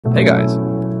Hey guys.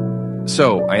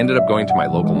 So, I ended up going to my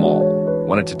local mall.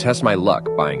 Wanted to test my luck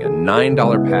buying a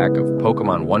 $9 pack of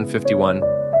Pokémon 151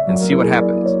 and see what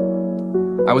happens.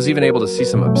 I was even able to see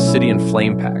some Obsidian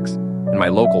Flame packs in my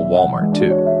local Walmart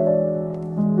too.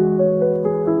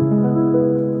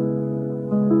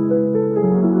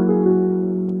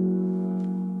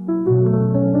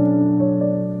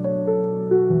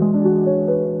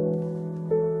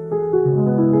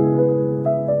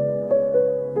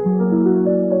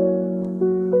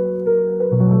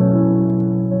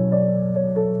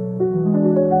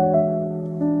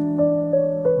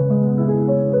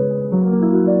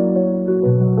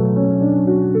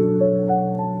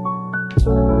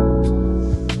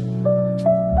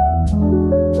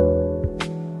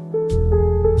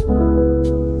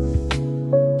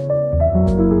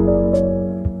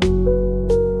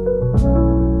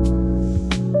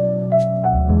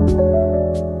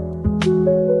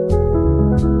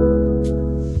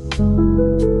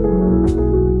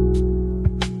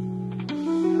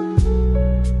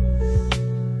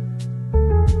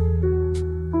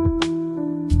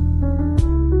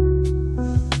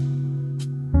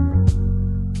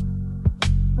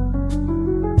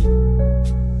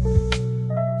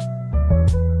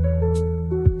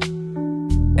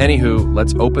 Anywho,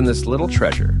 let's open this little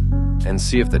treasure and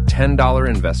see if the $10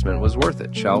 investment was worth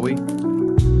it, shall we?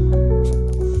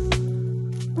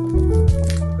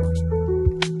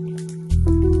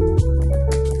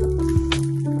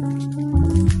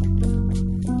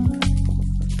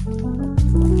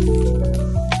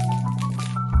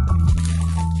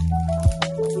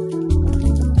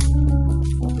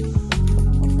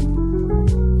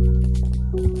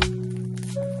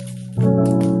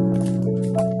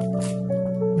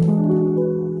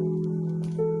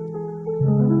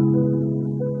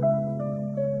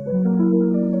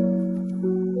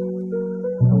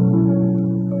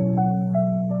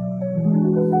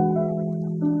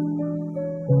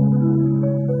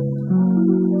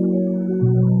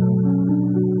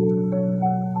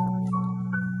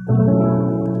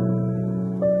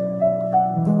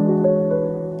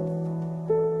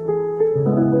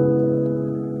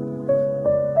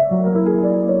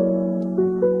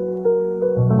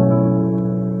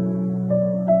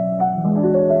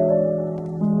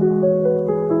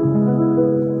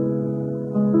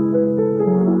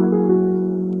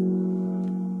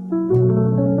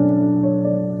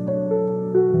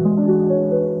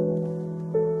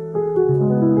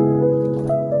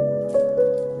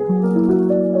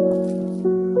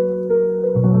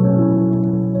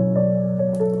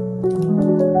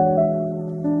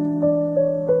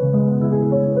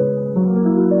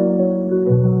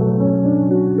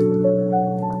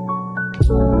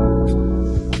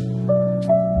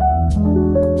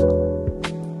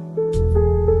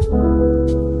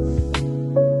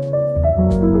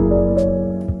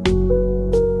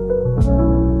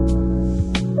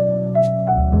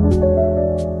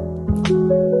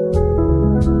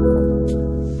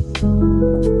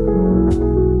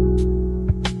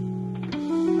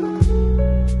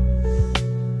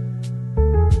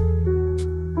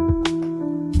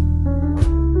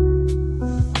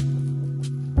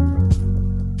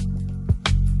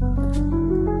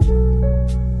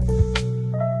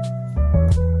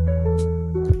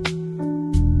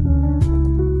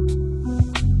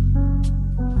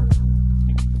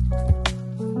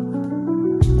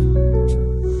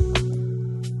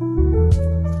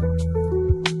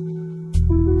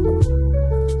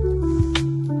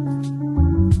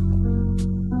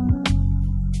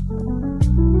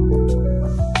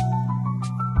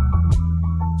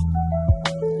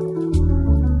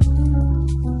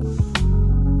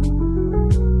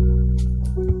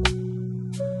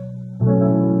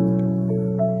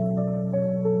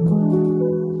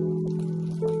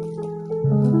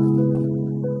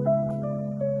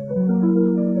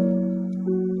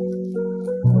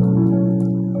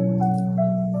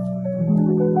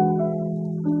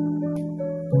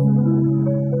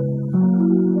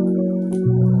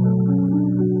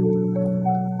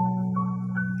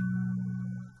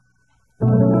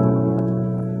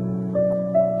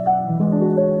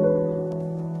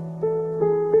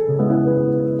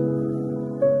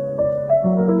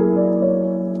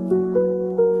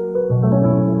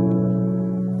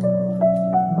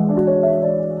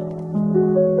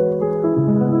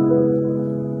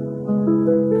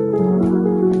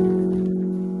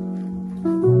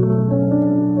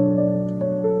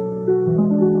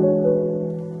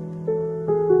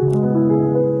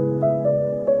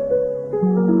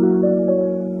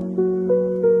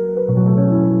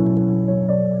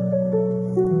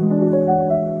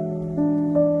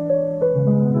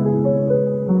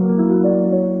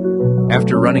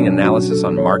 running analysis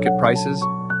on market prices,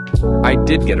 I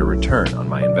did get a return on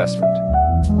my investment.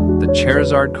 The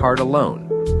Charizard card alone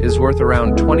is worth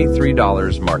around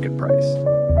 $23 market price.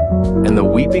 And the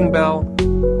Weeping Bell,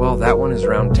 well, that one is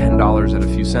around $10 at a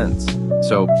few cents.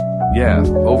 So, yeah,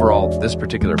 overall, this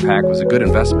particular pack was a good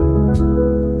investment.